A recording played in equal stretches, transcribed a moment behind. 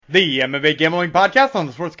The MMA Gambling Podcast on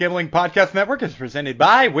the Sports Gambling Podcast Network is presented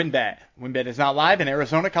by WynnBET. WynnBET is now live in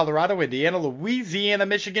Arizona, Colorado, Indiana, Louisiana,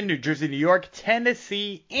 Michigan, New Jersey, New York,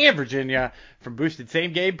 Tennessee, and Virginia. From boosted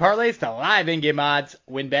same-game parlays to live in-game odds,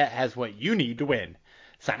 WynnBET has what you need to win.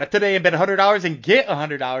 Sign up today and bet $100 and get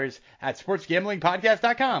 $100 at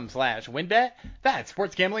sportsgamblingpodcast.com/WynnBET. That's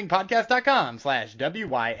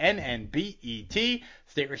sportsgamblingpodcast.com/WYNNBET.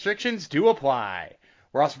 State restrictions do apply.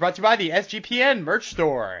 We're also brought to you by the SGPN merch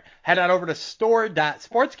store. Head on over to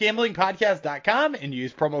store.sportsgamblingpodcast.com and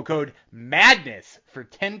use promo code MADNESS for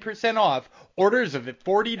 10% off orders of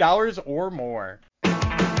 $40 or more.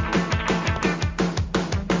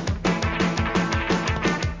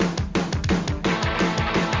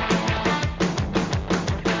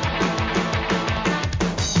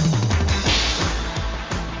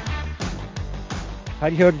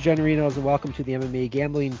 Howdy ho, degenerinos, and welcome to the MMA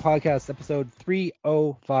Gambling Podcast, episode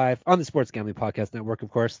 305 on the Sports Gambling Podcast Network, of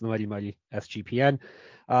course, the mighty SGPN.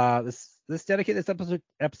 Let's dedicate this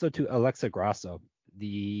episode to Alexa Grasso,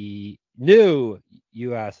 the new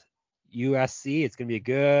USC. It's going to be a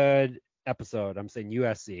good episode. I'm saying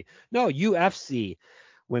USC. No, UFC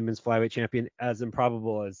women's flyweight champion, as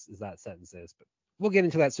improbable as that sentence is. But we'll get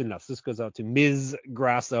into that soon enough. So this goes out to Ms.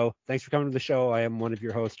 Grasso. Thanks for coming to the show. I am one of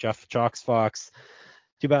your hosts, Jeff Chalks Fox.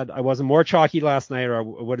 Too bad I wasn't more chalky last night, or it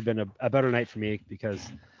would have been a better night for me, because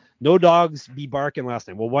no dogs be barking last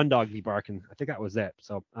night. Well, one dog be barking. I think that was it.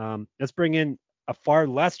 So let's bring in a far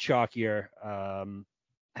less chalkier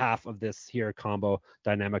half of this here combo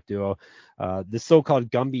dynamic duo, the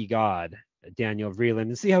so-called Gumby God, Daniel Vreeland,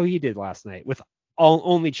 and see how he did last night with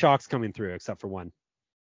only chalks coming through except for one.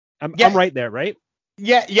 I'm right there, right?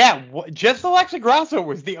 Yeah. Just Alexa Grasso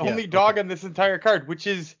was the only dog on this entire card, which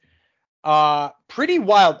is pretty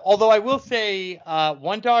wild. Although I will say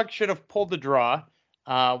one dog should have pulled the draw,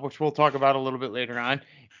 which we'll talk about a little bit later on.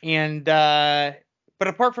 And but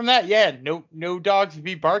apart from that, no dogs to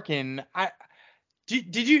be barking.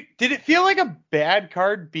 Did it feel like a bad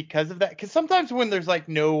card because of that? Because sometimes when there's like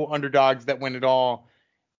no underdogs that win at all,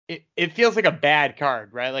 it feels like a bad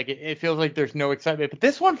card, right? Like it feels like there's no excitement. But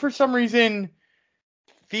this one, for some reason,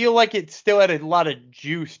 feel like it still had a lot of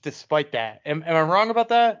juice despite that. Am I wrong about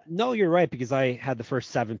that? No, you're right, because I had the first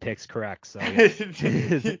 7 picks correct. So,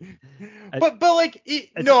 but like, it's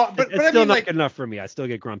still I mean, not good enough for me. I still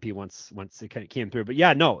get grumpy once it came through. But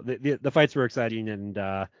yeah, no, the fights were exciting, and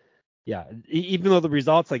even though the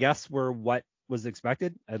results, I guess, were what was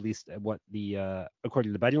expected, at least what the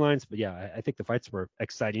according to the betting lines. But yeah, I think the fights were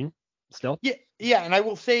exciting still. Yeah, and I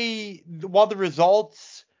will say, while the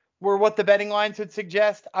results were what the betting lines would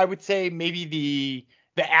suggest, I would say maybe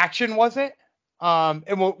the action wasn't. And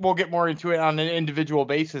we'll get more into it on an individual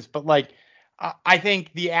basis. But like, I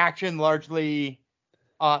think the action largely,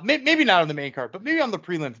 maybe not on the main card, but maybe on the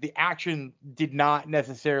prelims, the action did not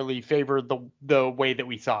necessarily favor the way that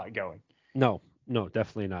we saw it going. No,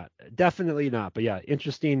 definitely not. But yeah,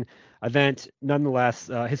 interesting event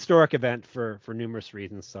nonetheless. Historic event for numerous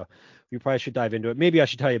reasons. So we probably should dive into it. Maybe I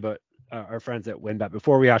should tell you about our friends at WynnBET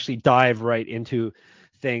before we actually dive right into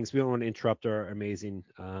things. We don't want to interrupt our amazing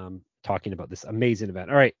talking about this amazing event.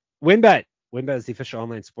 All right, WynnBET is the official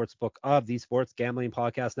online sports book of the Sports Gambling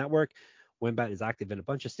Podcast Network. WynnBET is active in a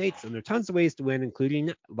bunch of states, and there are tons of ways to win,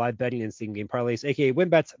 including live betting and same game parlays, aka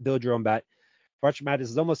WynnBET's Build Your Own Bet. March Madness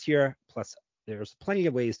is almost here, plus there's plenty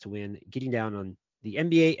of ways to win, getting down on the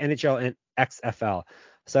NBA, NHL, and XFL.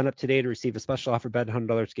 Sign up today to receive a special offer. Bet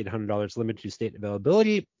 $100, get $100, limited to state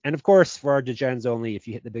availability. And of course, for our degens only, if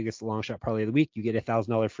you hit the biggest long shot parlay of the week, you get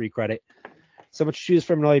 $1,000 free credit. So much to choose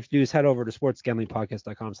from, and all you have to do is head over to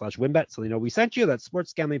sportsgamblingpodcast.com/WynnBET so they know we sent you. That's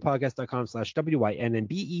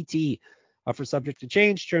sportsgamblingpodcast.com/WYNNBET. Offer subject to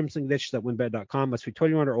change. Terms and conditions at WynnBET.com. Must be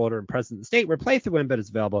 21 or older and present in the state where playthrough WynnBET is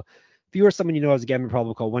available. If you or someone you know has a gambling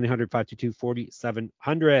problem, call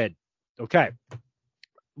 1-800-522-4700. Okay.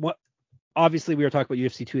 Obviously, we were talking about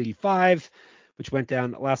UFC 285, which went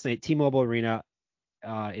down last night, T-Mobile Arena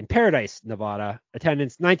in Paradise, Nevada.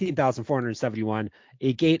 Attendance 19,471,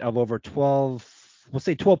 a gate of over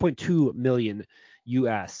 12.2 million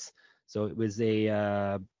US. So it was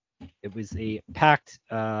a packed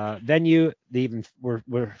venue. They even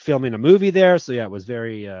were filming a movie there. So yeah, it was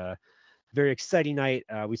very exciting night.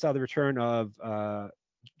 We saw the return of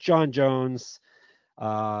John Jones.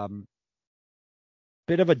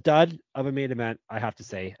 Bit of a dud of a main event, I have to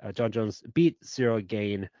say. John Jones beat Cyril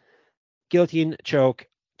Gane. Guillotine choke,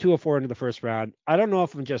 204 into the first round. I don't know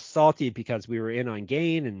if I'm just salty because we were in on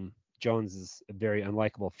Gane and Jones is a very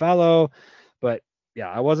unlikable fellow, but yeah,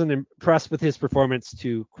 I wasn't impressed with his performance,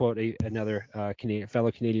 to quote another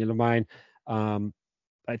fellow Canadian of mine.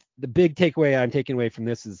 I the big takeaway I'm taking away from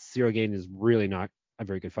this is Cyril Gane is really not a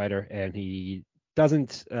very good fighter, and he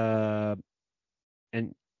doesn't.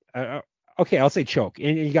 And okay, I'll say choke,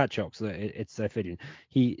 and he got choked, so it's fitting.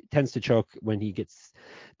 He tends to choke when he gets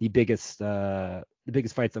the biggest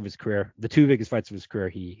fights of his career. The two biggest fights of his career,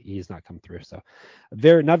 he has not come through. So,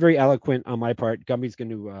 not very eloquent on my part. Gumby's going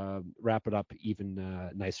to wrap it up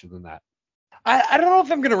even nicer than that. I don't know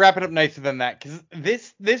if I'm going to wrap it up nicer than that, because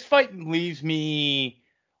this fight leaves me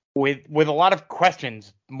with a lot of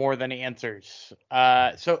questions more than answers.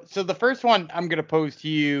 So the first one I'm going to pose to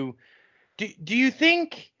you: Do you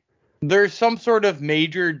think there's some sort of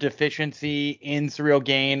major deficiency in Cyril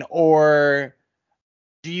Gane, or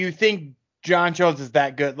do you think John Jones is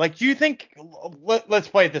that good? Like, do you think? Let's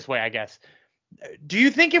play it this way, I guess. Do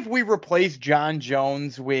you think if we replace John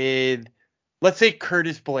Jones with, let's say,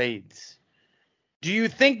 Curtis Blades, do you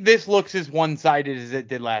think this looks as one-sided as it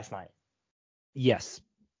did last night? Yes.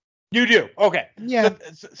 You do? Okay. Yeah.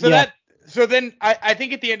 So then I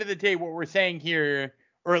think at the end of the day, what we're saying here,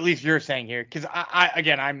 or at least you're saying here, because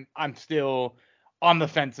I'm still on the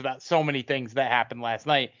fence about so many things that happened last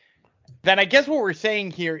night. Then I guess what we're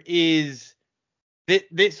saying here is that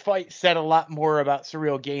this fight said a lot more about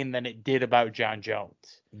Cyril Gane than it did about John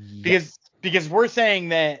Jones. Yes. Because we're saying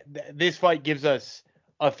that this fight gives us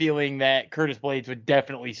a feeling that Curtis Blades would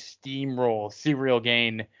definitely steamroll Cyril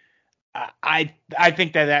Gane. I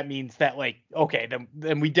think that means that, like, okay,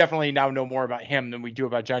 then we definitely now know more about him than we do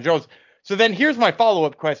about John Jones. So then here's my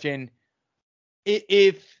follow-up question.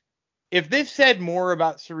 If this said more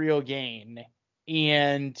about Cyril Gane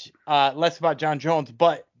and less about John Jones,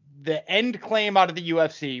 but the end claim out of the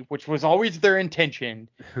UFC, which was always their intention,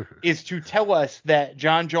 is to tell us that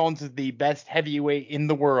John Jones is the best heavyweight in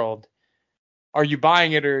the world, are you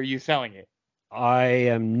buying it or are you selling it? I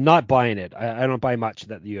am not buying it. I don't buy much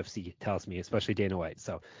that the UFC tells me, especially Dana White.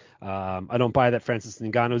 So I don't buy that Francis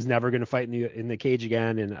Ngannou is never going to fight in the cage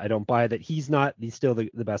again, and I don't buy that he's still the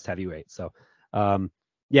best heavyweight. So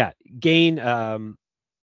yeah, Gane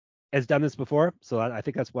has done this before, so I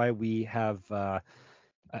think that's why we have.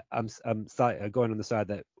 I'm going on the side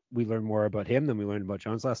that we learned more about him than we learned about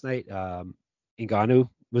Jones last night. Ngannou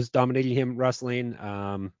was dominating him wrestling.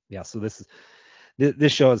 Yeah, so this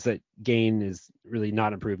shows that Gane is really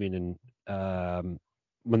not improving, and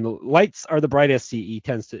when the lights are the brightest, he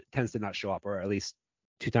tends to not show up, or at least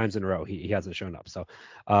 2 times in a row he hasn't shown up. So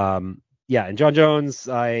yeah, and John Jones,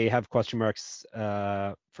 I have question marks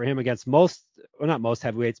for him against not most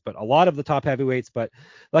heavyweights, but a lot of the top heavyweights. But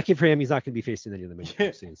lucky for him, he's not going to be facing any of them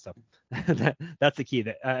anytime soon. So that's the key.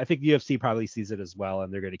 That I think the UFC probably sees it as well,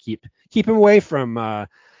 and they're going to keep him away from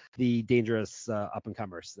the dangerous up and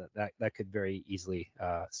comers that could very easily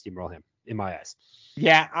steamroll him, in my eyes.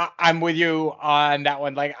 Yeah, I'm with you on that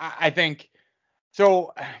one. Like, I think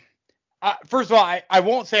so. First of all, I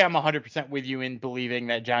won't say I'm 100% with you in believing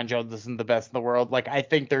that John Jones isn't the best in the world. Like, I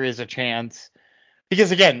think there is a chance,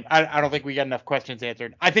 because again, I don't think we got enough questions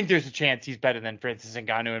answered. I think there's a chance he's better than Francis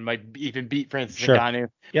Ngannou and might even beat Francis Ngannou.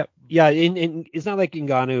 Yep. Yeah. And it's not like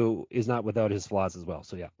Ngannou is not without his flaws as well.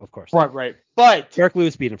 So yeah, of course. Right. But Derek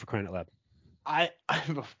Lewis beat him, for crying out loud.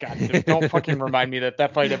 Oh God, don't fucking remind me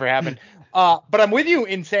that fight ever happened. But I'm with you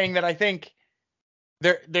in saying that I think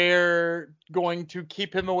they're going to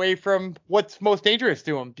keep him away from what's most dangerous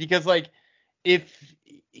to him, because, like, if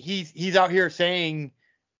he's out here saying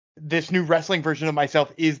this new wrestling version of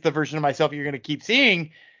myself is the version of myself you're going to keep seeing,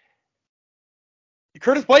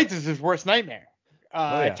 Curtis Blades is his worst nightmare.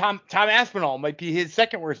 Tom Aspinall might be his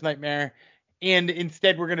second worst nightmare, and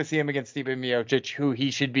instead we're going to see him against Stipe Miocic, who he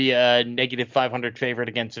should be a negative 500 favorite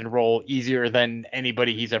against and roll easier than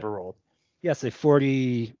anybody he's ever rolled. Yes, a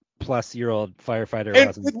 40-plus-year-old firefighter who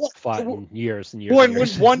hasn't fought in years and years.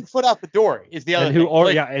 With 1 foot out the door is the other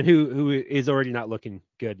thing. Who is already not looking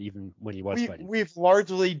good even when he was fighting. We've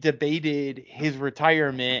largely debated his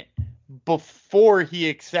retirement before he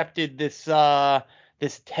accepted this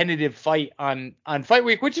tentative fight on Fight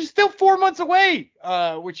Week, which is still 4 months away.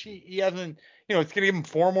 Which he hasn't. It's going to give him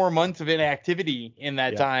 4 more months of inactivity in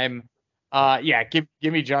that time. Give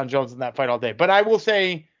me John Jones in that fight all day. But I will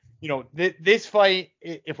say, this fight,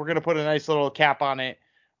 if we're going to put a nice little cap on it,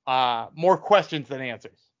 more questions than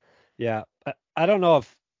answers. Yeah, I don't know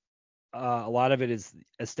if a lot of it is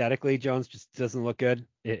aesthetically Jones just doesn't look good.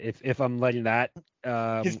 If I'm letting that.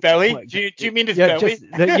 His belly? Do you mean his belly?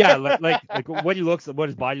 Like what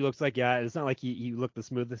his body looks like. Yeah, it's not like he looked the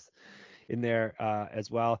smoothest in there as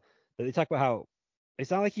well. But they talk about how it's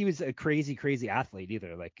not like he was a crazy athlete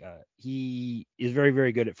either. Like he is very,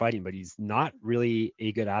 very good at fighting, but he's not really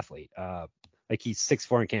a good athlete. like he's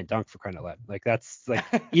 6'4" and can't dunk, for crying out loud. Like that's like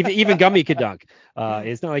even Gummy could dunk.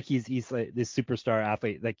 It's not like he's like this superstar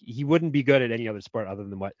athlete. Like he wouldn't be good at any other sport other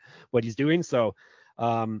than what he's doing. So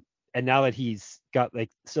and now that he's got like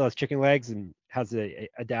still has chicken legs and has a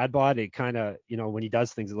dad bod, it kind of, you know, when he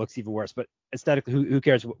does things, it looks even worse. But aesthetically, who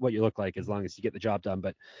cares what you look like as long as you get the job done.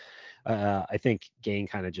 But I think Gain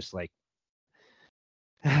kind of just like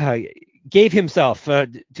gave himself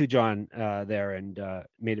to John there and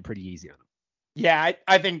made it pretty easy on him. Yeah,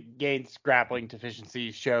 I think Gain's grappling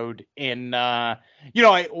deficiencies showed in, you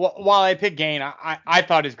know, while I picked Gain, I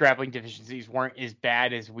thought his grappling deficiencies weren't as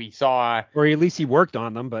bad as we saw. Or at least he worked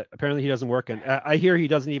on them, but apparently he doesn't work. And I hear he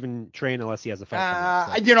doesn't even train unless he has a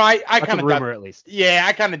fight. So. You know, I kind of rumor at least. Yeah,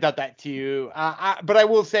 I kind of doubt that too. But I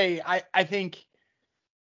will say, I think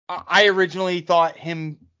I originally thought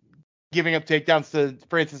him giving up takedowns to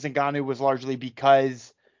Francis Ngannou was largely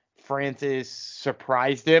because Francis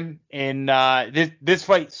surprised him, and this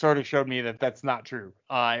fight sort of showed me that that's not true.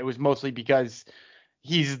 It was mostly because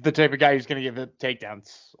he's the type of guy who's going to give up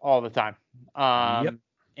takedowns all the time. Yep.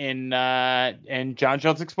 And John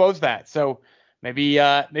Jones exposed that. So maybe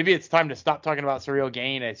it's time to stop talking about Ciryl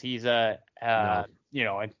Gane as he's a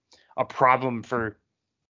problem for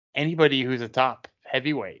anybody who's a top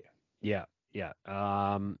heavyweight. Yeah.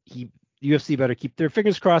 UFC better keep their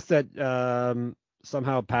fingers crossed that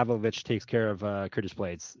somehow Pavlovich takes care of Curtis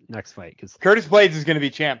Blades next fight, because Curtis Blades is going to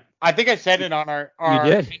be champ. I think I said it on our you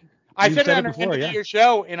did. I said it on our end of the year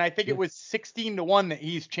show, and I think it was 16-1 that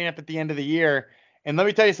he's champ at the end of the year. And let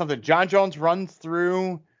me tell you something. John Jones runs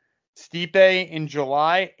through Stipe in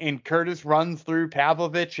July, and Curtis runs through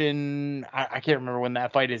Pavlovich in, I can't remember when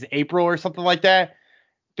that fight is, April or something like that.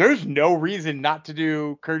 There's no reason not to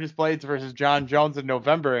do Curtis Blades versus John Jones in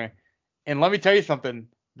November. And let me tell you something.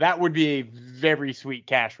 That would be a very sweet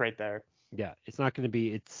cash right there. Yeah, it's not going to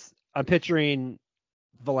be. I'm picturing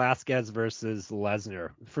Velasquez versus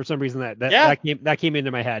Lesnar. For some reason that came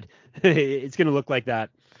into my head. It's going to look like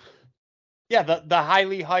that. Yeah, the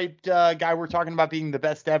highly hyped guy we're talking about being the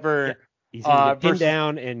best ever. Yeah, he's going to get pinned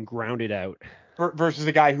down and grounded out. Versus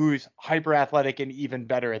a guy who's hyper athletic and even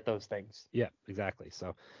better at those things. Yeah, exactly.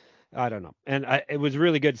 So I don't know. And it was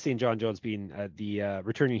really good seeing John Jones being the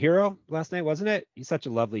returning hero last night, wasn't it? He's such a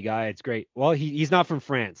lovely guy. It's great. Well, he's not from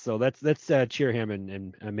France, so let's cheer him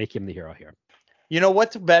and make him the hero here. You know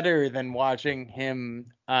what's better than watching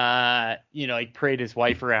him, like parade his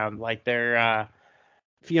wife around like their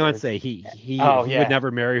fiance? He would never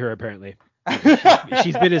marry her apparently.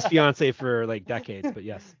 She's been his fiance for like decades, but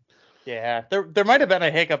yes. Yeah, there might have been a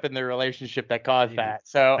hiccup in their relationship that caused that.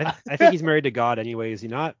 So I think he's married to God anyway, is he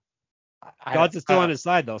not? God's still on his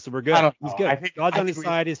side though, so we're good. He's good. God's on his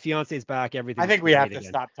side. His fiance's back. Everything. I think we have to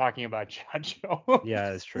stop talking about John Jones.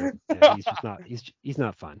 Yeah, that's true. Yeah, he's just not. He's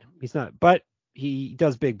not fun. He's not. But he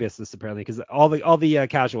does big business apparently, because all the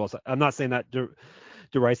casuals. I'm not saying that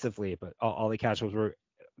derisively, but all the casuals were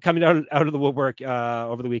coming out of the woodwork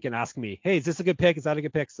over the weekend asking me, "Hey, is this a good pick? Is that a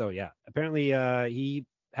good pick?" So yeah, apparently he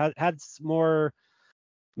had more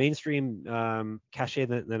mainstream cachet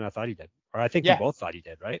than I thought he did, or I think we both thought he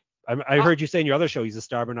did, right? I heard you say in your other show he's a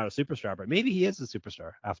star but not a superstar, but maybe he is a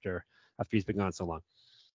superstar after he's been gone so long.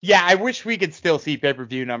 Yeah, I wish we could still see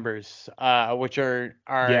pay-per-view numbers, which are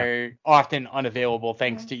often unavailable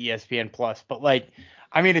thanks to ESPN Plus. But like,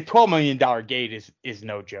 I mean, a $12 million gate is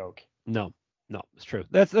no joke. No, it's true.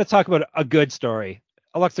 Let's talk about a good story.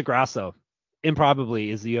 Alexa Grasso,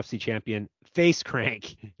 improbably, is the UFC champion. Face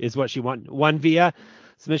crank is what she won via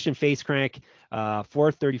submission face crank,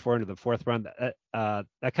 4:34 into the fourth round.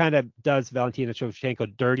 That kind of does Valentina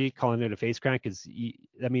Shevchenko dirty, calling it a face crank, because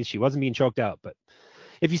that means she wasn't being choked out. But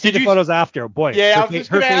if you see the photos after, boy, her face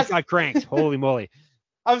got cranked. Holy moly.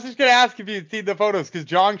 I was just going to ask if you'd seen the photos, because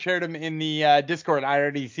Jong shared them in the Discord. I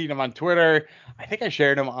already seen them on Twitter. I think I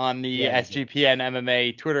shared them on the SGPN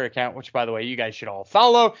MMA Twitter account, which, by the way, you guys should all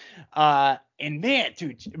follow. And man,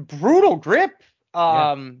 dude, brutal grip.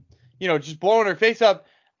 Just blowing her face up.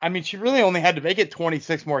 I mean, she really only had to make it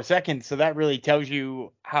 26 more seconds, so that really tells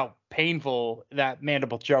you how painful that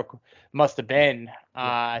mandible choke must have been.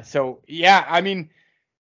 I mean,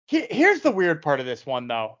 here's the weird part of this one,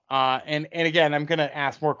 though. And again, I'm going to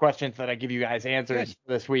ask more questions that I give you guys answers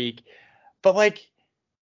this week. But, like,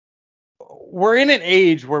 we're in an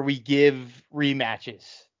age where we give rematches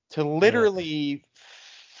to literally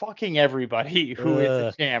fucking everybody who is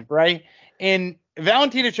a champ, right? And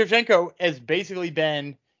Valentina Shevchenko has basically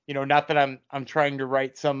been, not that I'm trying to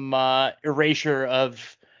write some erasure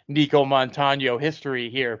of Nico Montano history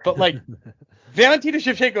here, but like Valentina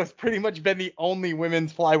Shevchenko has pretty much been the only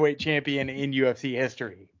women's flyweight champion in UFC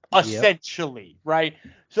history, essentially, right?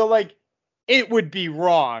 So like, it would be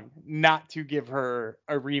wrong not to give her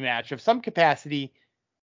a rematch of some capacity.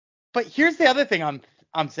 But here's the other thing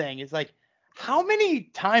I'm saying is like, how many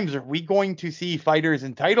times are we going to see fighters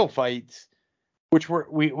in title fights, which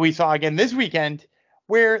we saw again this weekend,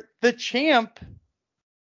 where the champ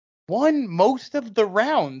won most of the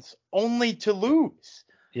rounds only to lose?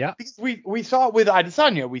 Yeah. Because we saw it with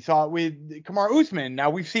Adesanya, we saw it with Kamaru Usman. Now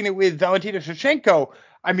we've seen it with Valentina Shevchenko.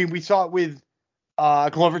 I mean, we saw it with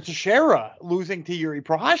Glover Teixeira losing to Yuri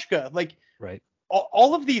Prochazka. Like, right.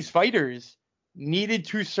 All of these fighters needed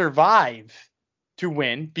to survive to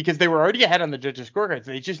win because they were already ahead on the judges' scorecards.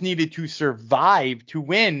 They just needed to survive to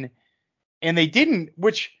win, and they didn't,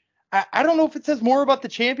 which I don't know if it says more about the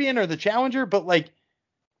champion or the challenger, but like,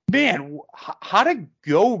 man, how to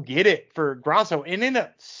go get it for Grasso and in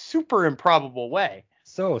a super improbable way.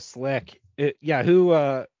 So slick.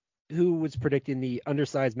 Who was predicting the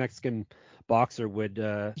undersized Mexican boxer would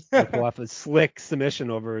pull off a slick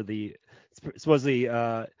submission over the supposedly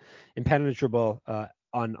impenetrable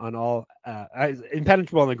on all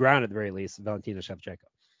impenetrable on the ground at the very least, Valentina Shevchenko.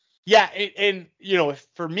 Yeah, and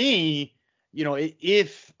for me,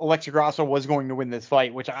 if Alexa Grasso was going to win this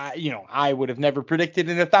fight, which I would have never predicted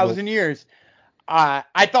in 1,000 years,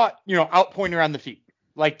 I thought, outpoint her on the feet.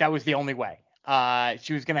 Like, that was the only way.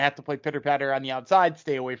 She was going to have to play pitter-patter on the outside,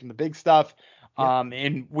 stay away from the big stuff,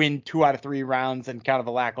 and win 2 out of 3 rounds and kind of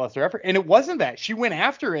a lackluster effort. And it wasn't that. She went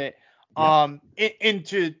after it. And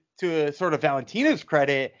to sort of Valentina's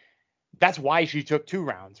credit, that's why she took 2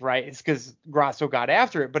 rounds, right? It's because Grasso got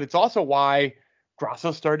after it, but it's also why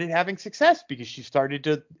Grasso started having success because she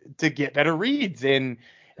started to get better reads. And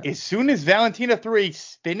as soon as Valentina threw a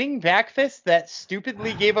spinning back fist that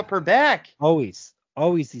stupidly gave up her back. Always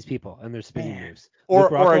these people and their spinning moves.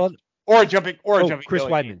 Or a jumping Chris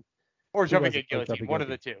Weidman. Or jumping a guillotine. One of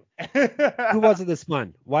the two. Who was it that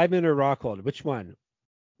spun? Weidman or Rockhold? Which one?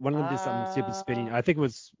 One of them did something stupid spinning. I think it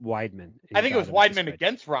was Weidman. I think it was Weidman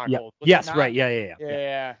against Rockhold. Yeah. Yes, right.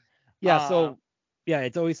 Yeah. So,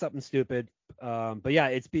 it's always something stupid. But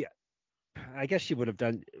yeah, I guess she would have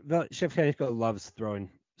done. Shevchenko loves throwing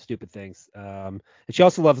stupid things. And she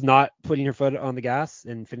also loves not putting her foot on the gas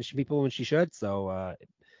and finishing people when she should. So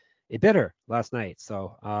it bit her last night.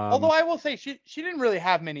 So although I will say she didn't really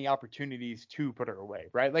have many opportunities to put her away,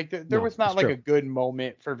 right? Like there was not like a good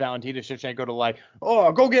moment for Valentina Shevchenko to like,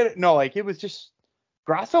 oh, go get it. No, like it was just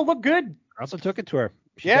Grasso looked good. Grasso took it to her.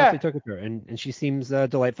 She definitely took it to her, and she seems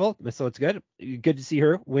delightful. So it's good. Good to see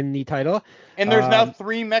her win the title. And there's now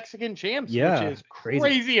 3 Mexican champs, which is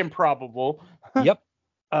crazy improbable. Yep.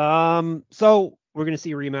 So we're gonna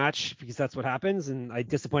see a rematch because that's what happens. And I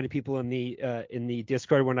disappointed people in the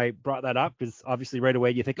Discord when I brought that up because obviously right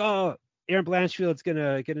away you think, oh, Erin Blanchfield's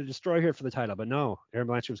gonna destroy her for the title, but no, Erin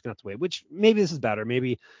Blanchfield's gonna have to wait. Which maybe this is better.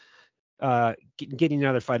 Maybe getting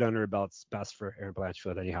another fight under her belt's best for Erin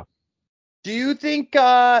Blanchfield anyhow. Do you think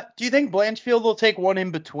Blanchfield will take one in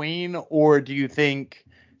between, or do you think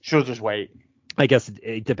she'll just wait? I guess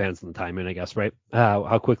it depends on the timing, I guess, right?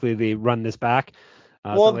 How quickly they run this back.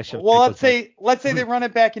 Let's say they run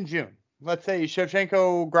it back in June. Let's say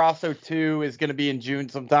Shevchenko Grasso 2 is going to be in June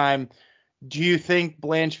sometime. Do you think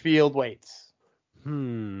Blanchfield waits?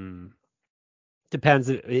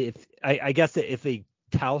 Depends. I guess if they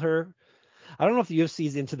tell her, I don't know if the UFC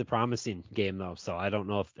is into the promising game though, so I don't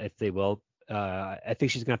know if they will. I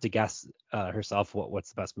think she's gonna have to guess herself what's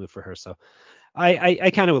the best move for her. So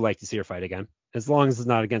I kind of would like to see her fight again, as long as it's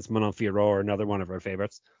not against Manon Fiorot or another one of our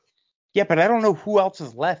favorites. Yeah, but I don't know who else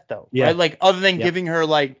is left though. Yeah. Right? Like other than giving her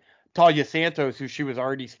like Talia Santos, who she was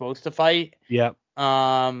already supposed to fight. Yeah.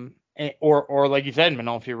 Or like you said,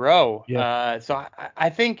 Manon Fiorot. Yeah. So I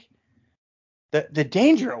think the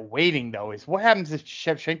danger of waiting though is what happens if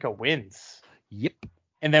Shevchenko wins. Yep.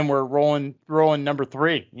 And then we're rolling number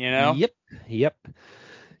 3, you know? Yep.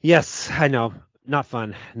 Yes, I know. Not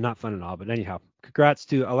fun at all. But anyhow, congrats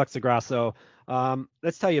to Alexa Grasso.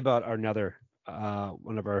 Let's tell you about another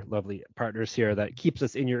one of our lovely partners here that keeps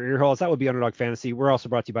us in your ear holes. That would be Underdog Fantasy. We're also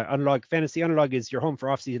brought to you by Underdog Fantasy. Underdog is your home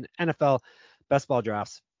for off-season NFL best ball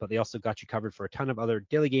drafts, but they also got you covered for a ton of other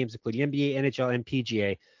daily games, including NBA, NHL, and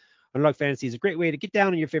PGA. Underdog Fantasy is a great way to get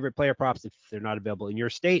down on your favorite player props if they're not available in your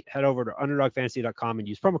state. Head over to underdogfantasy.com and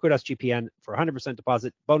use promo code SGPN for 100%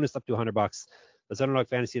 deposit bonus up to $100. That's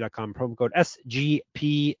underdogfantasy.com, promo code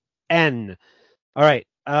SGPN. All right.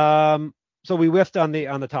 So we whiffed on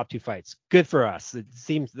the top 2 fights. Good for us. It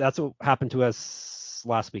seems that's what happened to us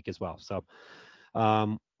last week as well. So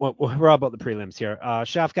we're all about the prelims here.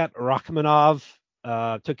 Shavkat Rakhmonov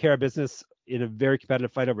took care of business in a very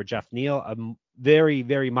competitive fight over Jeff Neal, a very,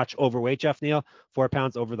 very much overweight Jeff Neal, 4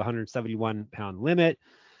 pounds over the 171-pound limit.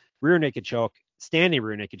 rear naked choke, standing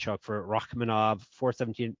rear naked choke for Rachmanov,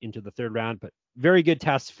 417 into the third round, but very good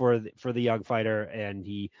test for the young fighter, and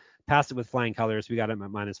he passed it with flying colors. We got him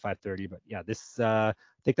at minus 530, but yeah, I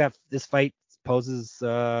think that this fight poses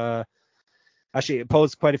actually it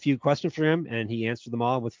posed quite a few questions for him, and he answered them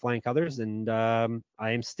all with flying colors, and I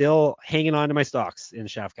am still hanging on to my stocks in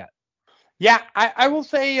Shavkat. Yeah, I will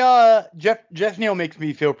say Jeff Neal makes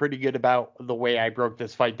me feel pretty good about the way I broke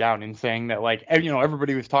this fight down in saying that, like,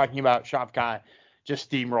 everybody was talking about Shavkat just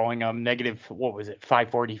steamrolling him, negative, what was it,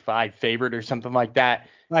 545 favorite or something like that.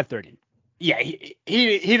 530. Yeah, he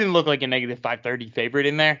didn't look like a negative 530 favorite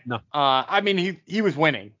in there. No. I mean, he was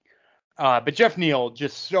winning. But Jeff Neal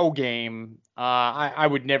just so game. I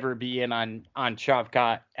would never be in on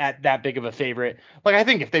Shavkat at that big of a favorite. Like, I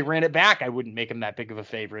think if they ran it back, I wouldn't make him that big of a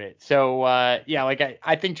favorite. So yeah, like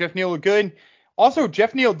I think Jeff Neal looked good. Also,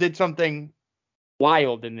 Jeff Neal did something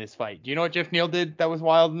wild in this fight. Do you know what Jeff Neal did that was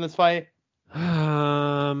wild in this fight?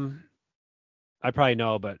 I probably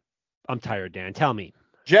know, but I'm tired, Dan. Tell me.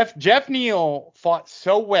 Jeff Neal fought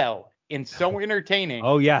so well and so entertaining.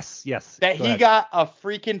 Oh, yes. That he got a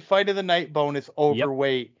freaking fight of the night bonus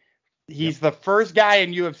overweight. Yep. He's the first guy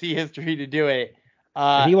in UFC history to do it.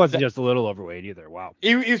 And he wasn't just a little overweight either. Wow.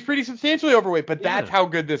 He was pretty substantially overweight, but that's how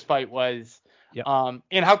good this fight was. Yep.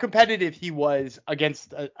 And how competitive he was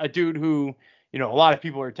against a dude who, a lot of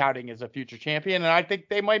people are touting as a future champion, and I think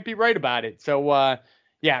they might be right about it. So,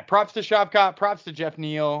 yeah, props to Shavkat, props to Jeff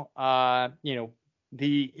Neal.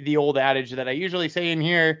 The old adage that I usually say in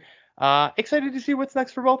here. Excited to see what's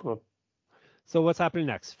next for both of them. So what's happening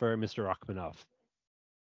next for Mr. Rachmanov?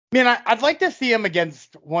 Man, I'd like to see him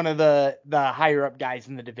against one of the higher up guys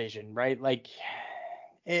in the division, right? Like,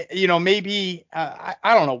 maybe I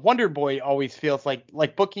don't know. Wonder Boy always feels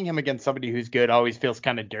like booking him against somebody who's good always feels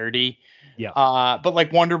kind of dirty. Yeah. But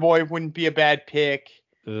like Wonder Boy wouldn't be a bad pick.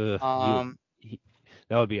 That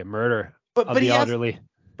would be a murder of the elderly.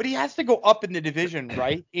 But he has to go up in the division,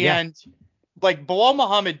 right? And like Bilal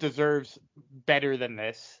Muhammad deserves better than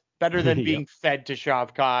this, better than being fed to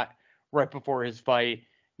Shavkat right before his fight.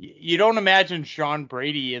 You don't imagine Sean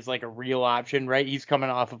Brady is like a real option, right? He's coming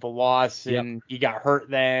off of a loss and he got hurt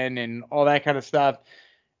then and all that kind of stuff.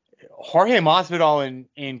 Jorge Masvidal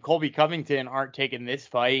and Colby Covington aren't taking this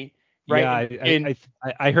fight, right? Yeah,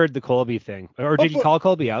 I heard the Colby thing. Or did you call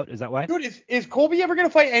Colby out? Is that why? Dude, is Colby ever going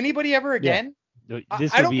to fight anybody ever again? Yeah.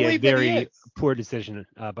 This would be a very poor decision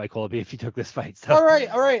by Colby if he took this fight. So. All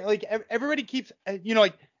right. Like everybody keeps,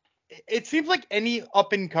 like it seems like any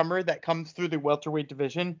up and comer that comes through the welterweight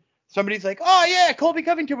division, somebody's like, oh yeah, Colby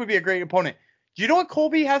Covington would be a great opponent. Do you know what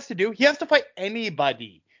Colby has to do? He has to fight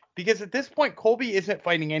anybody because at this point Colby isn't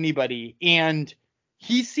fighting anybody, and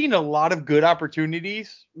he's seen a lot of good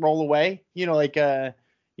opportunities roll away. Like a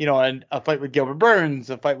fight with Gilbert Burns,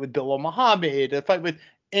 a fight with Bilal Muhammad, a fight with.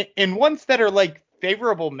 And ones that are like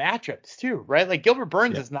favorable matchups too, right? Like Gilbert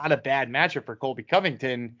Burns is not a bad matchup for Colby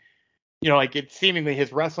Covington. Like it seemingly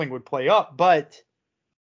his wrestling would play up, but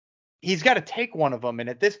he's got to take one of them. And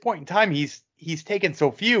at this point in time, he's taken so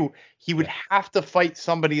few, he would have to fight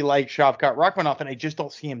somebody like Shavkat Rachmanov, and I just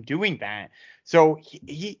don't see him doing that. So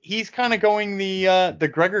he's kind of going the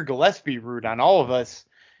Gregor Gillespie route on all of us,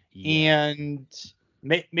 and.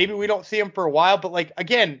 Maybe we don't see him for a while, but like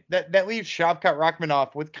again, that leaves Shavkat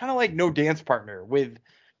Rachmanov with kind of like no dance partner. With,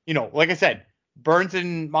 like I said, Burns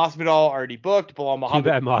and Masvidal already booked. Bilal Muhammad. Too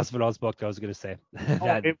bad Masvidal's booked. I was gonna say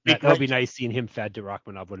that would be nice seeing him fed to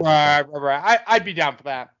Rachmanov. Right. I'd be down for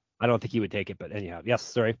that. I don't think he would take it, but anyhow, yes.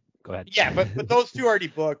 Sorry, go ahead. Yeah, but those two already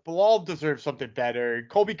booked. Bilal deserves something better.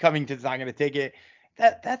 Colby Covington's not gonna take it.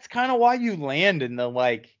 That's kind of why you land in the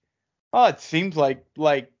like. Oh, it seems like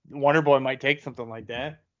Wonder Boy might take something like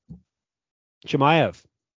that. Chimaev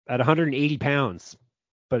at 180 pounds.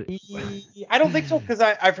 But I don't think so, because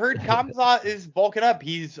I've heard Khamzat is bulking up.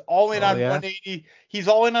 He's all in on 180. He's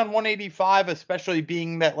all in on 185, especially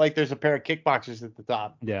being that like there's a pair of kickboxers at the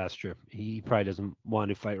top. Yeah, that's true. He probably doesn't want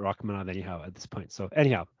to fight Rachmanov anyhow at this point. So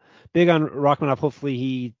anyhow, big on Rachmanov. Hopefully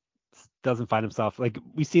he doesn't find himself, like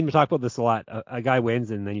we've seen him talk about this a lot. A guy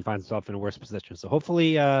wins and then he finds himself in a worse position. So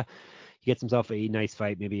hopefully he gets himself a nice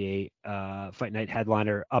fight, maybe a fight night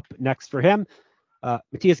headliner up next for him.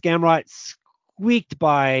 Matthias Gamrot squeaked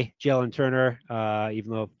by Jalen Turner,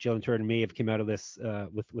 even though Jalen Turner may have come out of this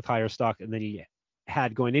with higher stock, and then he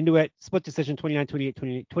had going into it. Split decision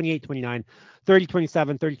 29-28, 28-29,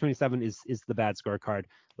 30-27. 30-27 is the bad scorecard,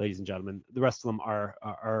 ladies and gentlemen. The rest of them are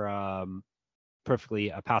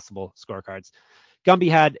perfectly passable scorecards. Gumby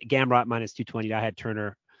had Gamrot minus 220. I had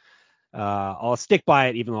Turner. I'll stick by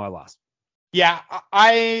it even though I lost. Yeah,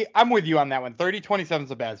 I'm with you on that one. 30-27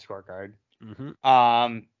 is a bad scorecard.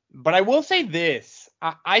 Mm-hmm. But I will say this.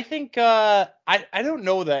 I think I don't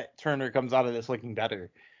know that Turner comes out of this looking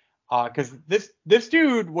better. Because this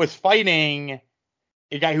dude was fighting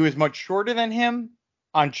a guy who was much shorter than him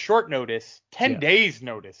on short notice, 10 Yeah. days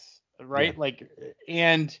notice, right? Yeah. Like,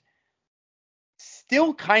 and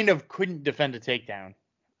still kind of couldn't defend a takedown.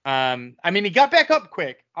 I mean, he got back up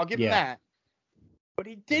quick. I'll give him Yeah. that. But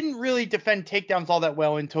he didn't really defend takedowns all that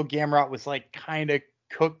well until Gamrot was like kind of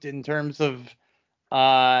cooked in terms of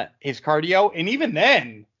his cardio. And even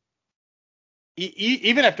then,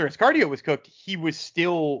 even after his cardio was cooked, he was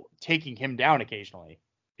still taking him down occasionally.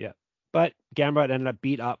 Yeah. But Gamrot ended up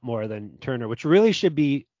beat up more than Turner, which really should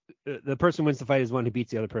be the person who wins the fight is one who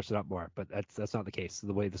beats the other person up more. But that's not the case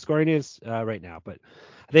the way the scoring is right now. But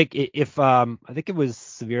I think if I think it was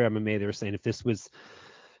Severe MMA, they were saying if this was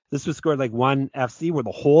scored like one FC where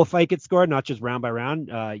the whole fight gets scored, not just round by round.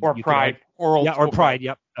 Or You Pride. could Or old or school Pride.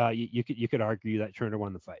 Yep. You could argue that Turner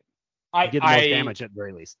won the fight. He did the most damage at the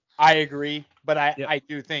very least. I agree, but Yep. I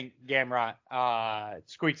do think Gamrot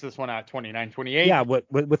squeaks this one out 29-28. Yeah,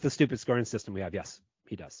 with the stupid scoring system we have, yes,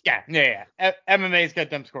 he does. Yeah. MMA's got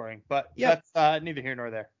them scoring, but that's neither here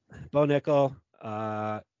nor there. Bo Nickel,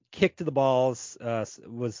 kick to the balls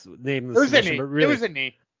was named the the submission, but really it was a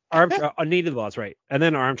knee. A knee to the balls, right? And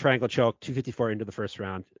then arm triangle choke, 254 into the first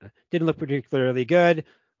round. Didn't look particularly good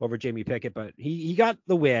over Jamie Pickett, but he got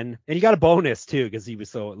the win, and he got a bonus too because it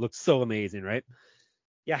looked so amazing, right?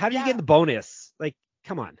 Yeah, how do you get the bonus? Like,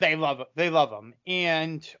 come on. They love him,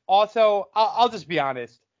 and also I'll just be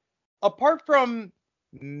honest. Apart from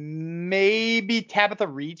maybe Tabitha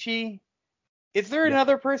Ricci, is there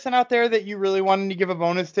another person out there that you really wanted to give a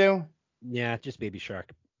bonus to? Yeah, just Baby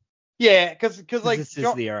Shark. Yeah, because like this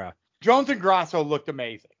is the era. Jones and Grasso looked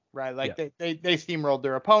amazing, right? Like they steamrolled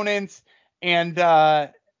their opponents, and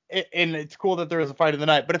it's cool that there was a fight of the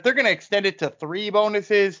night. But if they're gonna extend it to 3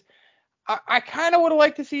 bonuses, I kind of would have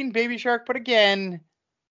liked to seen Baby Shark, but again,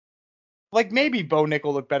 like maybe Bo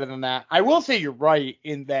Nickel looked better than that. I will say you're right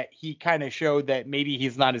in that he kind of showed that maybe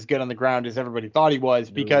he's not as good on the ground as everybody thought he was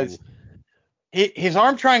because his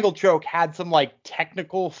arm triangle choke had some like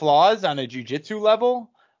technical flaws on a jiu-jitsu level.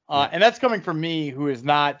 And that's coming from me, who is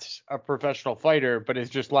not a professional fighter, but is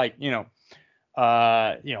just like,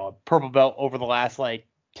 a purple belt over the last like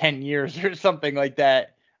 10 years or something like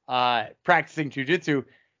that, practicing jiu-jitsu.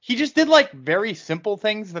 He just did like very simple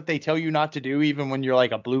things that they tell you not to do, even when you're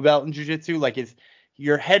like a blue belt in jiu-jitsu. Like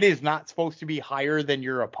your head is not supposed to be higher than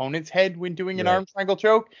your opponent's head when doing an arm triangle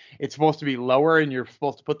choke. It's supposed to be lower, and you're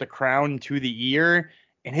supposed to put the crown to the ear.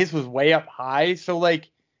 And his was way up high. So like,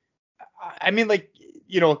 I mean, like,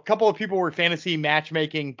 a couple of people were fantasy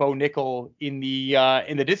matchmaking Bo Nickel in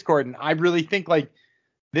the Discord, and I really think like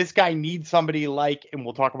this guy needs somebody like, and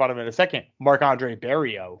we'll talk about him in a second, Marc-Andre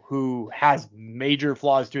Barrios, who has major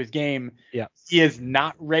flaws to his game. Yeah. He is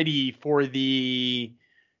not ready for the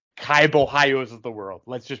Kai Bohayos of the world.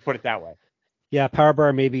 Let's just put it that way. Yeah, power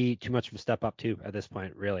bar may be too much of a step up too at this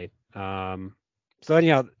point, really. So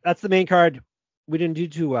anyhow, that's the main card. We didn't do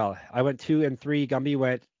too well. I went 2-3. Gumby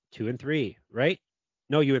went 2-3, right?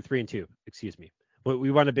 No, you went 3-2. Excuse me.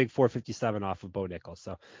 We won a big 457 off of Bo Nickel.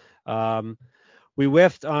 So we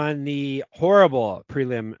whiffed on the horrible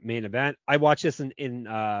prelim main event. I watched this in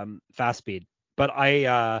fast speed, but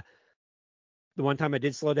the one time I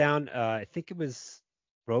did slow down, I think it was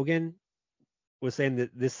Rogan was saying that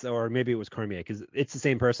this, or maybe it was Cormier, because it's the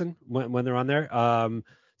same person when they're on there,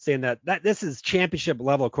 saying that this is championship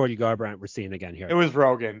level Cody Garbrandt we're seeing again here. It was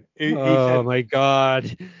Rogan. My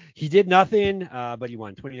God. He did nothing, but he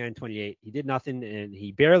won 29-28. He did nothing, and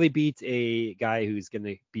he barely beat a guy who's going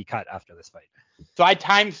to be cut after this fight. So I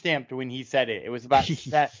timestamped when he said it. It was about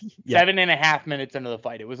 7.5 minutes into the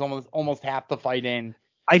fight. It was almost half the fight in.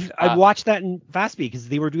 I've watched that in fast speed because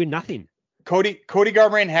they were doing nothing. Cody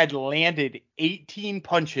Garbrandt had landed 18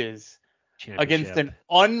 punches against an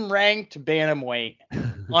unranked bantamweight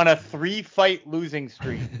on a 3-fight losing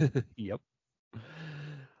streak. Yep.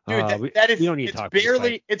 Dude, that is, we don't need to talk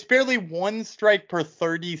about it's barely 1 strike per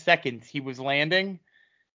 30 seconds he was landing.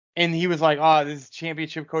 And he was like, oh, this is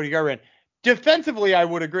championship Cody Garbrandt. Defensively, I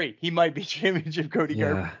would agree. He might be championship Cody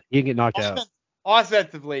Garbrandt. He can get knocked out.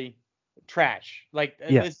 Offensively, like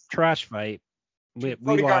this trash fight. We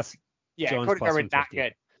lost. Jones Cody Garbrandt not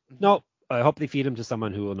good. No, I hope they feed him to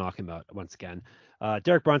someone who will knock him out once again.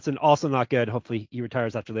 Derek Brunson also not good. Hopefully he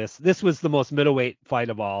retires after this. This was the most middleweight fight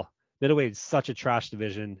of all. Middleweight is such a trash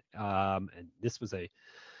division, and this was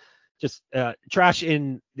just trash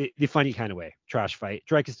in the funny kind of way. Trash fight.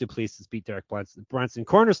 Dricus du Plessis beat Derek Brunson.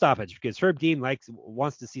 Corner stoppage because Herb Dean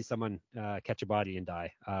wants to see someone catch a body and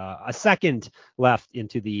die. A second left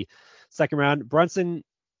into the second round. Brunson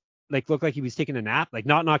like looked like he was taking a nap, like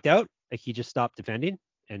not knocked out, like he just stopped defending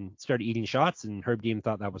and started eating shots. And Herb Dean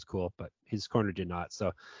thought that was cool, but his corner did not.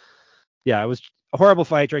 So yeah, it was a horrible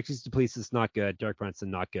fight. Drexus Duplessis not good. Derek Brunson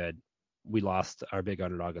not good. We lost our big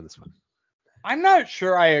underdog on this one. I'm not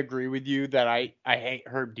sure I agree with you that I hate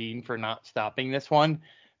Herb Dean for not stopping this one,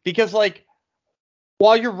 because like,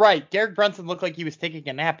 while you're right, Derek Brunson looked like he was taking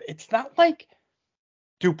a nap. It's not like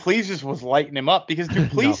Duplessis was lighting him up, because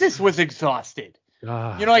Duplessis was exhausted.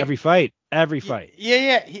 Like every fight.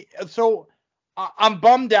 Yeah. So I'm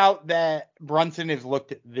bummed out that Brunson has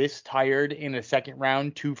looked this tired in a second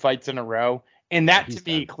round, 2 fights in a row, and that to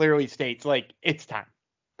me clearly states like it's time.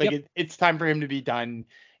 Like it's time for him to be done.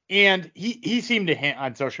 And he seemed to hint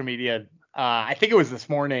on social media, I think it was this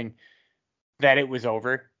morning, that it was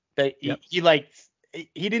over. That he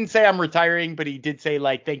didn't say I'm retiring, but he did say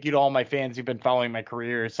like thank you to all my fans who've been following my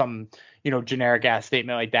career, some generic ass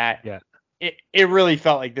statement like that. Yeah. It really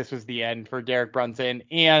felt like this was the end for Derek Brunson.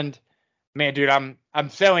 And man, dude, I'm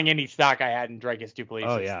selling any stock I had in Dricus Duplessis.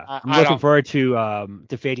 Oh yeah, I'm looking forward to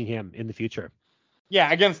defeating him in the future.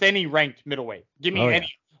 Yeah, against any ranked middleweight. Give me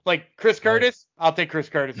any. Like Chris Curtis, I'll take Chris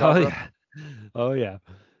Curtis. Oh yeah,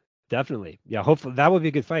 definitely. Yeah, hopefully that would be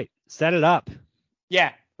a good fight. Set it up.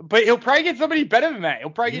 Yeah, but he'll probably get somebody better than that. He'll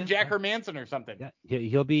probably get Jack Hermanson or something. Yeah,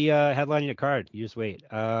 he'll be headlining a card. You just wait.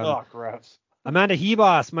 Gross. Amanda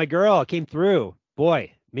Hebos, my girl, came through.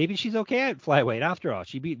 Boy, maybe she's okay at flyweight after all.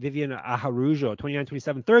 She beat Vivian Aharujo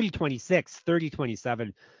 29-27, 30-26,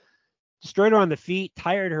 30-27. Destroyed her on the feet,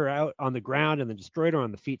 tired her out on the ground, and then destroyed her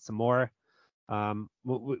on the feet some more.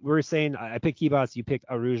 We were saying I picked Hebos, you picked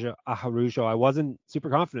Aharujo. I wasn't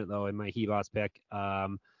super confident though in my Hebos pick.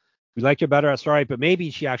 We liked her better at strawweight, but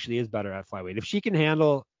maybe she actually is better at flyweight. If she can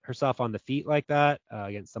handle herself on the feet like that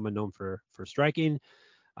against someone known for striking,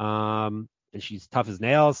 and she's tough as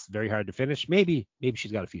nails, very hard to finish, maybe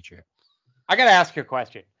she's got a future here. I gotta ask you a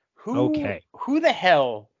question. Who the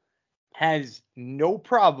hell has no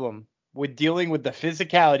problem with dealing with the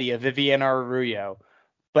physicality of Viviane Arroyo,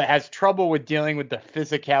 but has trouble with dealing with the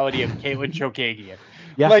physicality of Caitlin Chokagian?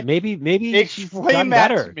 Yeah, like, maybe she's gotten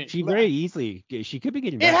better. She very easily. She could be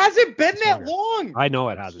getting better. It hasn't been that long. I know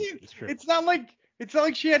it hasn't. It's true. It's not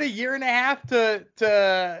like she had a year and a half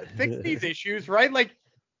to fix these issues, right? Like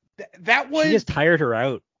that was. She just tired her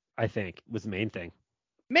out. I think was the main thing.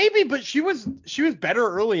 Maybe, but she was better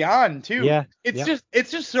early on too. Yeah.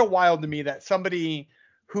 It's just so wild to me that somebody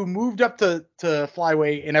who moved up to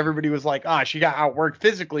flyweight and everybody was like, she got outworked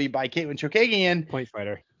physically by Caitlin Chokagian. Point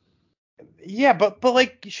fighter. Yeah, but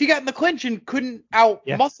like she got in the clinch and couldn't out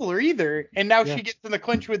muscle her either. And now she gets in the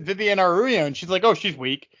clinch with Viviane Arroyo and she's like, oh, she's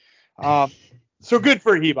weak. So good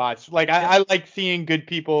for Hebos. Like I like seeing good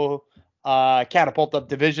people catapult up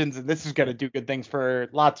divisions, and this is going to do good things for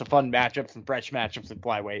lots of fun matchups and fresh matchups in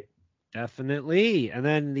flyweight. Definitely. And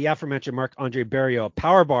then the aforementioned Marc-Andre Barriault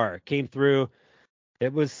power bar came through.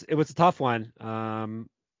 It was a tough one.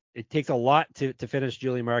 It takes a lot to finish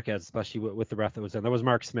Julian Marquez, especially with the ref that was in. That was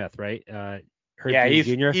Mark Smith, right? He's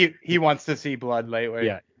Jr. He wants to see blood lately.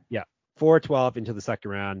 Yeah. 4-12 into the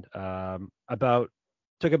second round.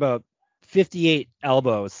 Took about 58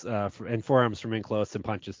 elbows and forearms from in close and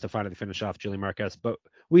punches to finally finish off Julian Marquez. But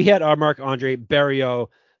we had our Marc-Andre Barriault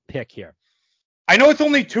pick here. I know it's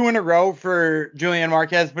only 2 in a row for Julian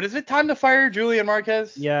Marquez, but is it time to fire Julian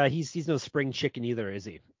Marquez? Yeah, he's no spring chicken either, is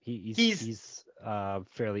he? He's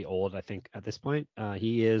fairly old, I think, at this point.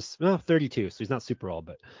 He is 32, so he's not super old,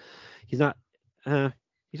 but he's not.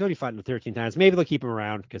 He's only fought him 13 times. Maybe they'll keep him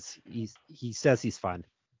around because he says he's fun.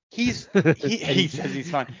 He says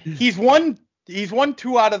he's fun. He's won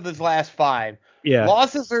 2 out of his last 5. Yeah.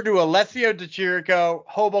 Losses are to Alessio Di Chirico,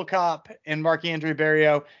 Hobocop, and Marc-Andre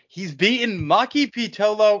Barriault. He's beaten Maki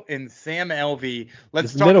Pitolo and Sam Alvey.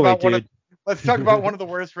 Let's talk about one of the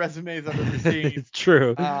worst resumes I've ever seen. It's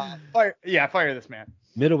true. Fire this man.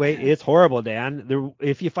 Middleweight, it's horrible, Dan.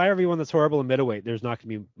 If you fire everyone that's horrible in middleweight, there's not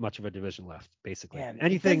going to be much of a division left, basically. Man,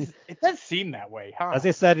 anything. It does seem that way, huh? As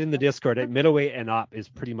I said in the Discord, middleweight and up is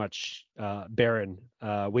pretty much barren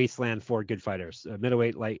wasteland for good fighters.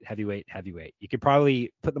 Middleweight, light, heavyweight. You could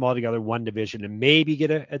probably put them all together, one division, and maybe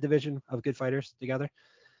get a division of good fighters together.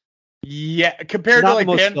 Yeah, compared not to like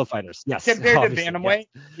most skilled fighters. Yes. Compared to bantamweight.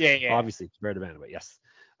 Yeah. Obviously, compared to bantamweight. Yes.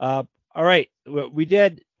 All right. We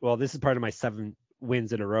did. Well, this is part of my 7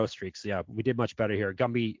 wins in a row streak. So yeah, we did much better here.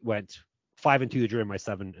 Gumby went 5-2 during my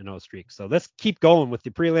 7-0 streak. So let's keep going with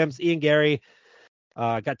the prelims. Ian Gary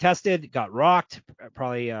got tested, got rocked.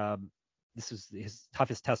 Probably this was his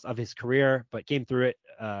toughest test of his career, but came through it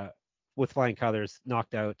with flying colors.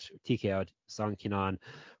 Knocked out, TKO'd Song Kinan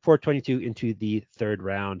 4:22 into the 3rd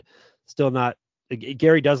round. Still not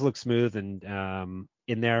Gary does look smooth and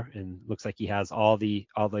in there, and looks like he has all the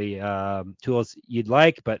tools you'd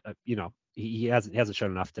like, but he hasn't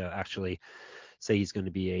shown enough to actually say he's going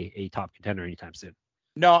to be a top contender anytime soon.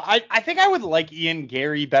 No, I think I would like Ian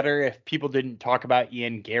Gary better if people didn't talk about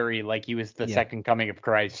Ian Gary like he was the second coming of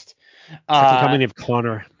Christ. Second coming of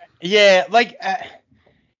Connor. Yeah, like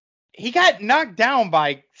he got knocked down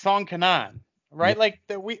by Song Kanan, right? Like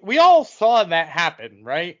we all saw that happen,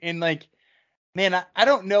 right? And like, man, I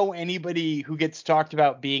don't know anybody who gets talked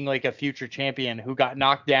about being like a future champion who got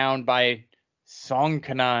knocked down by Song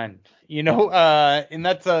Kanan, and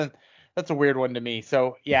that's a weird one to me.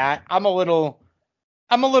 So yeah, I'm a little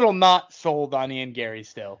not sold on Ian Gary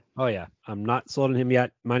still. Oh yeah, I'm not sold on him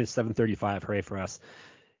yet. Minus 735. Hooray for us.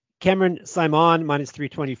 Cameron Simon minus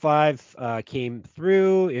 325 came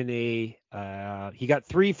through in he got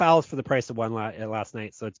 3 fouls for the price of 1 last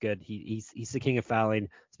night, so it's good. He's the king of fouling.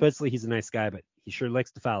 Supposedly he's a nice guy, but he sure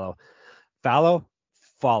likes to foul.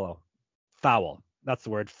 That's the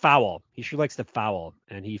word, foul. He sure likes to foul,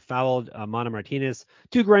 and he fouled Mana Martinez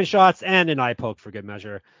 2 groin shots and an eye poke for good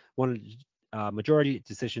measure. One majority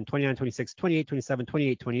decision 29-26,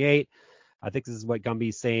 28-27, 28-28. I think this is what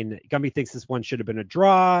Gumby's saying. Gumby thinks this one should have been a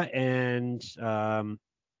draw, and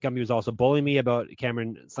Gumby was also bullying me about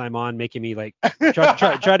Cameron Simon, making me like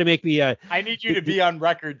try to make me. I need you to be on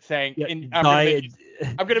record saying,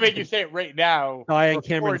 I'm gonna make you say it right now. Die on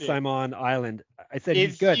Cameron Simon Island. I said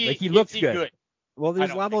he's good. He looks good. Well,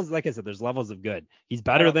 there's levels. Like I said, there's levels of good. He's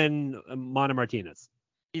better than Mana Martinez.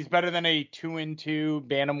 He's better than a 2-2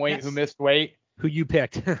 bantamweight who missed weight. Who you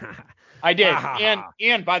picked? I did.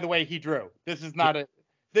 And by the way, he drew. This was not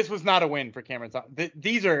a win for Cameron.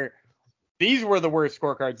 These were the worst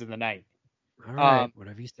scorecards of the night. All right,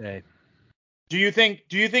 whatever you say. Do you think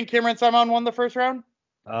Cameron Simon won the first round?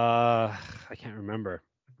 I can't remember.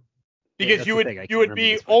 Because you would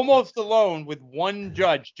be almost alone with one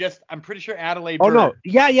judge. I'm pretty sure Adelaide Bird. Oh no,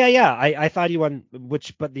 yeah. I thought he won,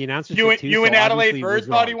 but the announcers you and Adelaide Bird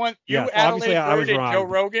thought he won. Obviously I was wrong. Joe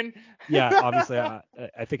Rogan. Yeah, obviously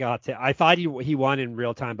I think I thought he won in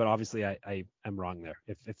real time, but obviously I am wrong there.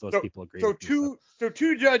 If those people agree. So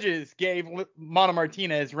two judges gave Mana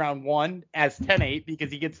Martinez round 1 as 10-8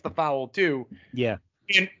 because he gets the foul too. Yeah.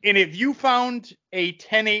 And if you found a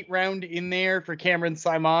 10-8 round in there for Cameron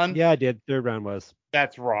Simon. Yeah, I did. Third round was.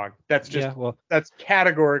 That's wrong. That's just that's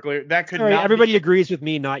categorically that could not. Everybody agrees with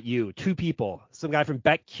me, not you. 2 people. Some guy from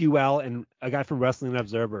BetQL and a guy from Wrestling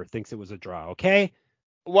Observer thinks it was a draw. Okay.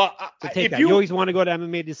 Well, so take that. You always want to go to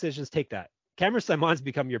MMA decisions. Take that. Cameron Simon's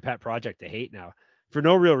become your pet project to hate now for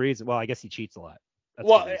no real reason. Well, I guess he cheats a lot.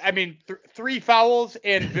 I mean, 3 fouls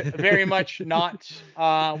and very much not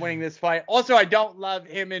winning this fight. Also, I don't love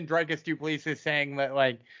him and Dricus du Plessis saying that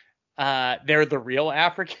like they're the real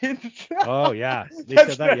Africans. Oh yeah, they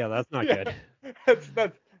said that. Yeah, that's not good.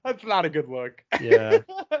 That's not a good look. Yeah.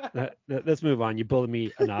 Let's move on. You bullied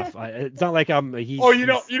me enough. It's not like I'm. You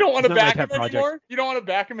don't want to back him anymore. You don't want to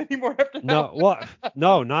back him anymore after that.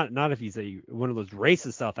 No, not if he's one of those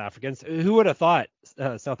racist South Africans. Who would have thought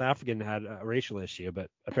South African had a racial issue? But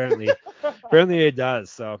apparently it does.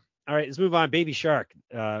 So all right, let's move on. Baby Shark.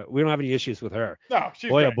 We don't have any issues with her. No, she's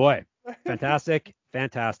boy, great. Oh boy, fantastic.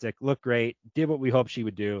 Looked great. Did what we hoped she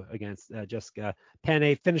would do against Jessica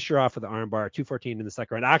Penne. Finished her off with the armbar. 2:14 in the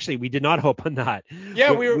second round. Actually, we did not hope on that.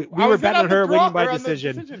 Yeah, we were betting on her winning by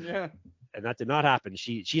decision. Yeah. And that did not happen.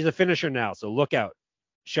 She's a finisher now, so look out.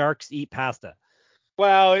 Sharks eat pasta.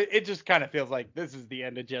 Well, it just kind of feels like this is the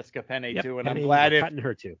end of Jessica Penne too, and I'm glad cutting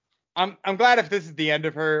her too. I'm glad if this is the end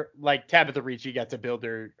of her, like Tabitha Ricci got to build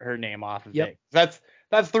her name off of it.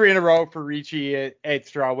 That's 3 in a row for Ricci at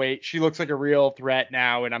strawweight. She looks like a real threat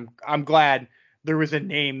now, and I'm glad there was a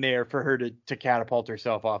name there for her to catapult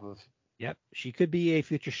herself off of. Yep, she could be a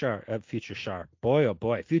future shark. Boy, oh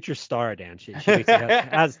boy, future star, Dan. She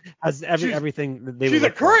has everything that they. She's a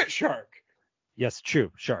current shark. Yes,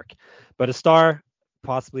 true, shark, but a star,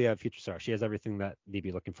 possibly a future star. She has everything that they'd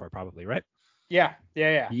be looking for, probably, right? Yeah.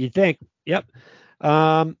 You'd think. Yep.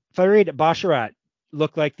 Farid Basharat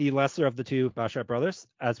looked like the lesser of the 2 Basharat brothers,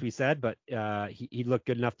 as we said, but he looked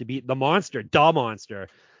good enough to beat the monster, Damon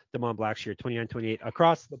Blackshear, 29-28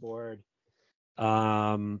 across the board.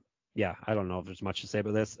 Yeah, I don't know if there's much to say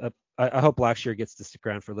about this. I hope Blackshear gets to stick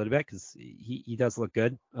around for a little bit because he does look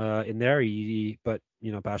good in there. But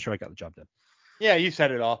Basharat got the job done. Yeah, you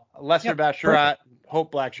said it all. Lesser Basharat.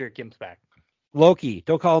 Hope Blackshear comes back. Loki,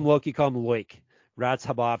 don't call him Loki, call him Loik. Radz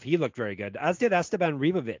Habov, he looked very good. As did Esteban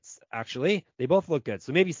Ribovitz, actually. They both look good.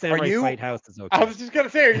 So maybe Samurai Fight House is okay. I was just going to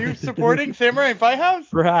say, are you supporting Samurai Fight House?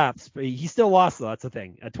 Perhaps. But he still lost, though. That's the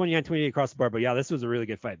thing. 29-28 across the board. But yeah, this was a really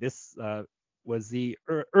good fight. This was the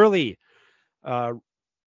early front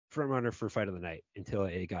runner for fight of the night until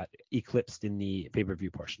it got eclipsed in the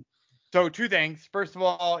pay-per-view portion. So 2 things. First of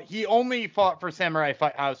all, he only fought for Samurai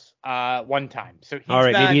Fight House one time. So he's all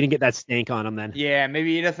right, not, maybe he didn't get that stank on him then. Yeah,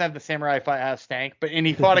 maybe he doesn't have the Samurai Fight House stank, and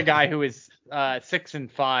he fought a guy who was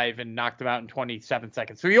 6-5 and knocked him out in 27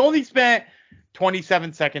 seconds. So he only spent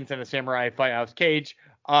 27 seconds in a Samurai Fight House cage.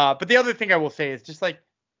 But the other thing I will say is just like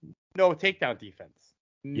no takedown defense.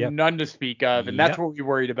 Yep. None to speak of, and that's what we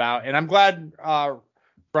worried about. And I'm glad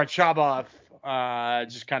Rachabov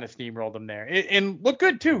just kind of steamrolled him there. And looked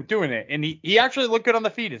good, too, doing it. And he actually looked good on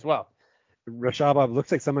the feet as well. Rachabov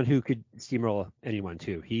looks like someone who could steamroll anyone,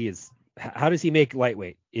 too. He is... How does he make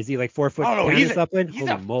lightweight? Is he like 4 foot? Oh, no, he's a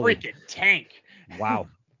freaking tank. Wow.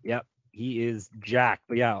 Yep. He is jacked.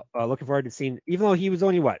 But yeah, looking forward to seeing... Even though he was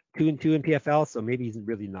only, 2-2 in PFL, so maybe he's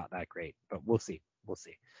really not that great. But we'll see.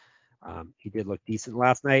 He did look decent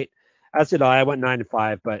last night, as did I. I went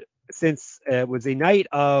 9-5, but since it was a night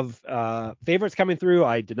of favorites coming through,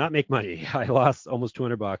 I did not make money. I lost almost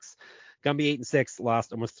 $200. Gumby 8-6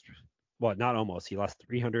 lost almost, not almost. He lost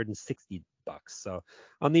 $360. So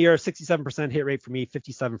on the year, 67% hit rate for me,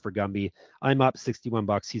 57 for Gumby. I'm up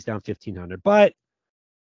 $61. He's down $1,500, but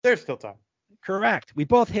there's still time. Correct. We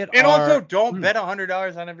both hit. And also, don't bet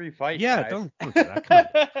 $100 on every fight. Yeah, guys. don't do that. Come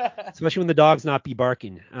on. Especially when the dog's not be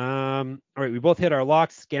barking. All right, we both hit our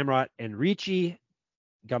locks, Gamrot and Ricci.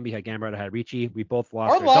 Gumby had Gamrot, I had Ricci. We both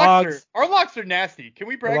lost our dogs. Our locks are nasty. Can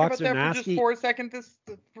we brag about that for just 4 seconds,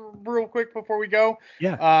 real quick before we go?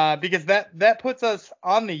 Yeah. Because that puts us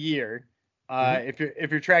on the year.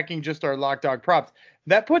 If you're tracking just our lock dog props,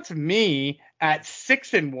 that puts me at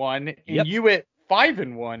 6-1 and you at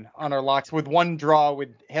 5-1 on our locks with one draw with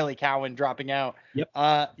Haley Cowan dropping out.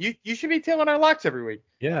 Yep. You should be tailing our locks every week.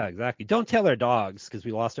 Yeah, exactly. Don't tail our dogs because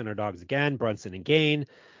we lost on our dogs again. Brunson and Gain.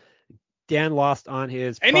 Dan lost on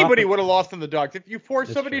his. Anybody would have lost on the dogs. If you force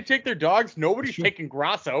somebody to take their dogs, nobody's taking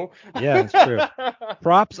Grasso. Yeah, that's true.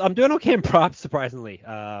 Props. I'm doing okay in props, surprisingly.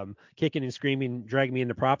 Kicking and screaming, dragging me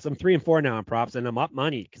into props. I'm 3-4 now in props, and I'm up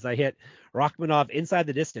money because I hit Rachmanov inside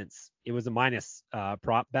the distance. It was a minus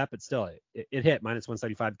prop bet, but still, it hit minus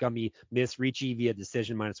 175. Gumby missed Ricci via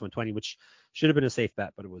decision minus 120, which should have been a safe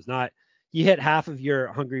bet, but it was not. You hit half of your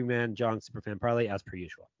Hungry Man Jong Superfan parlay as per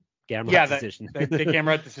usual. Decision. The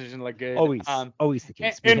Gamrot decision looked good. Always the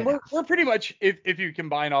case. And we're pretty much, if you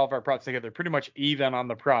combine all of our props together, pretty much even on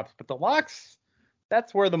the props. But the locks,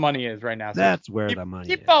 that's where the money is right now. So that's where the money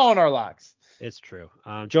is. Keep following our locks. It's true.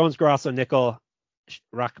 Jones, Grasso, Nickel,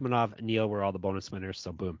 Rachmanov, Neal were all the bonus winners.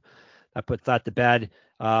 So boom, that puts that to bed.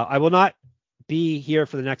 I will not be here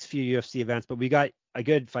for the next few UFC events, but we got a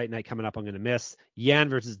good fight night coming up. I'm going to miss. Yan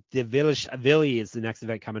versus Devilish is the next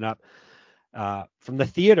event coming up. From the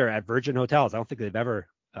theater at Virgin Hotels. I don't think they've ever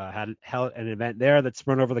held an event there that's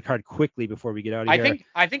run over the card quickly before we get out of here.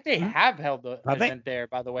 I think they have held the event there,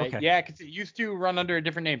 by the way. Okay. Yeah, because it used to run under a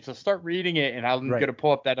different name. So start reading it, and I'm going to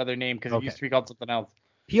pull up that other name because it used to be called something else.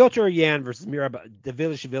 Piotr Yan versus Mirab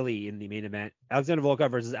Davilishvili in the main event. Alexander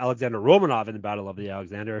Volkov versus Alexander Romanov in the Battle of the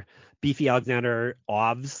Alexander. Beefy Alexander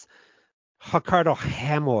Ovs. Ricardo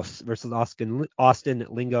Hamos versus Austin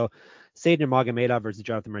Lingo. Seyden Magomedov versus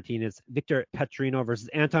Jonathan Martinez. Victor Petrino versus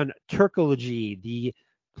Anton Turkology, the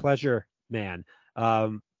pleasure man.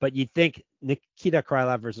 But you'd think Nikita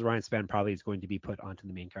Krylov versus Ryan Spann probably is going to be put onto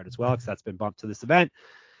the main card as well because that's been bumped to this event.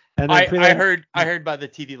 And then I heard by the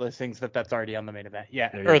TV listings that's already on the main event.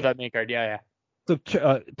 Yeah, or the main card. Yeah.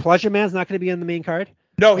 So Pleasure Man's not going to be on the main card?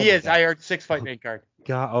 No, he is. I heard 6-fight main card.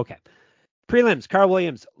 Okay. Prelims: Carl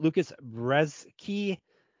Williams, Lucas Brzeski,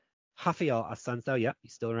 Rafael Assunção,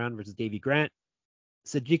 he's still around, versus Davey Grant.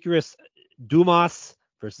 Sedikiris Dumas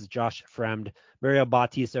versus Josh Fremd. Mario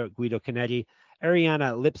Bautista, Guido Canetti.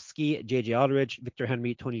 Ariana Lipski, JJ Aldridge. Victor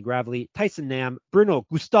Henry, Tony Gravely. Tyson Nam, Bruno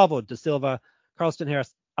Gustavo da Silva. Carlston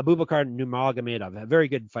Harris, Abubakar Nurmagomedov. A very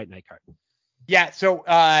good fight night card. Yeah, so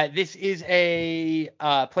this is a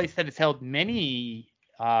place that has held many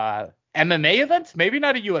MMA events, maybe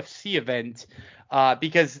not a UFC event,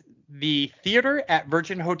 because the theater at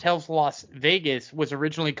Virgin Hotels Las Vegas was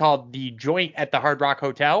originally called the Joint at the Hard Rock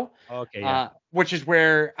Hotel, which is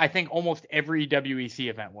where I think almost every WEC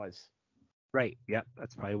event was. Right. Yep.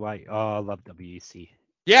 That's probably why. Oh, I love WEC.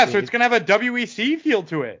 Yeah, so it's going to have a WEC feel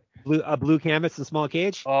to it. A blue canvas and small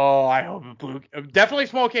cage? Oh, I hope a blue. Definitely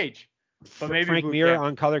small cage. But maybe Frank Mir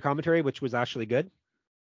on color commentary, which was actually good.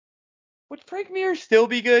 Would Frank Mir still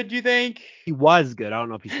be good, do you think? He was good. I don't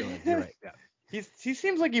know if he still is. You're right. Yeah. He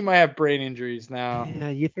seems like he might have brain injuries now. Yeah,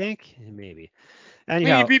 you think? Maybe.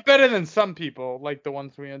 Anyhow, he'd be better than some people, like the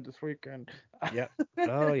ones we had this weekend. Yeah.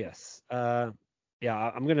 Oh, yes. Yeah,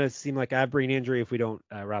 I'm gonna seem like I have brain injury if we don't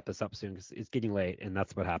wrap this up soon, because it's getting late, and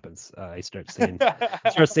that's what happens. I start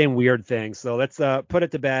saying weird things. So let's put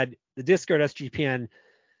it to bed. The Discord, SGPN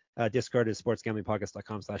Discord is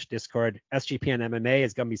sportsgamblingpodcast.com/Discord. SGPN MMA,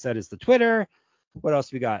 as Gumby said, is the Twitter. What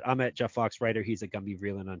else we got? I'm at Jeff Fox Writer. He's at Gumby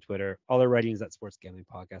Vreeland on Twitter. All our writing is at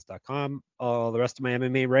sportsgamblingpodcast.com. All the rest of my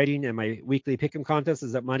MMA writing and my weekly pick'em contest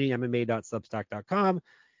is at moneymma.substack.com.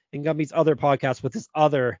 And Gumby's other podcast with his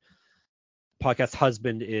other podcast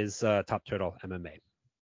husband is Top Turtle MMA.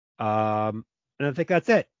 And I think that's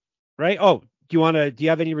it, right? Oh, do you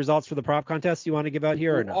have any results for the prop contest you want to give out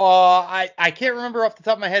here or no? I can't remember off the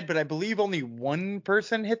top of my head, but I believe only one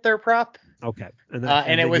person hit their prop. Okay.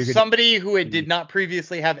 And it was somebody who did not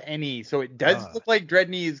previously have any. So it does look like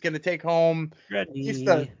Dredney is going to take home at least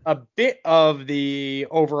a bit of the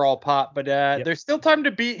overall pot, but there's still time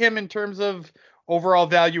to beat him in terms of overall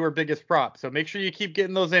value or biggest prop. So make sure you keep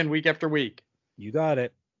getting those in week after week. You got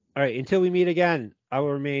it. All right. Until we meet again, I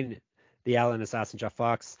will remain the Allen Assassin, Jeff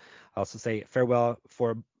Fox. I'll also say farewell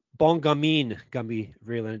for Bon Gamin, Gumby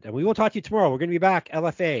Vreeland. And we will talk to you tomorrow. We're going to be back.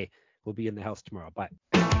 LFA will be in the house tomorrow. Bye.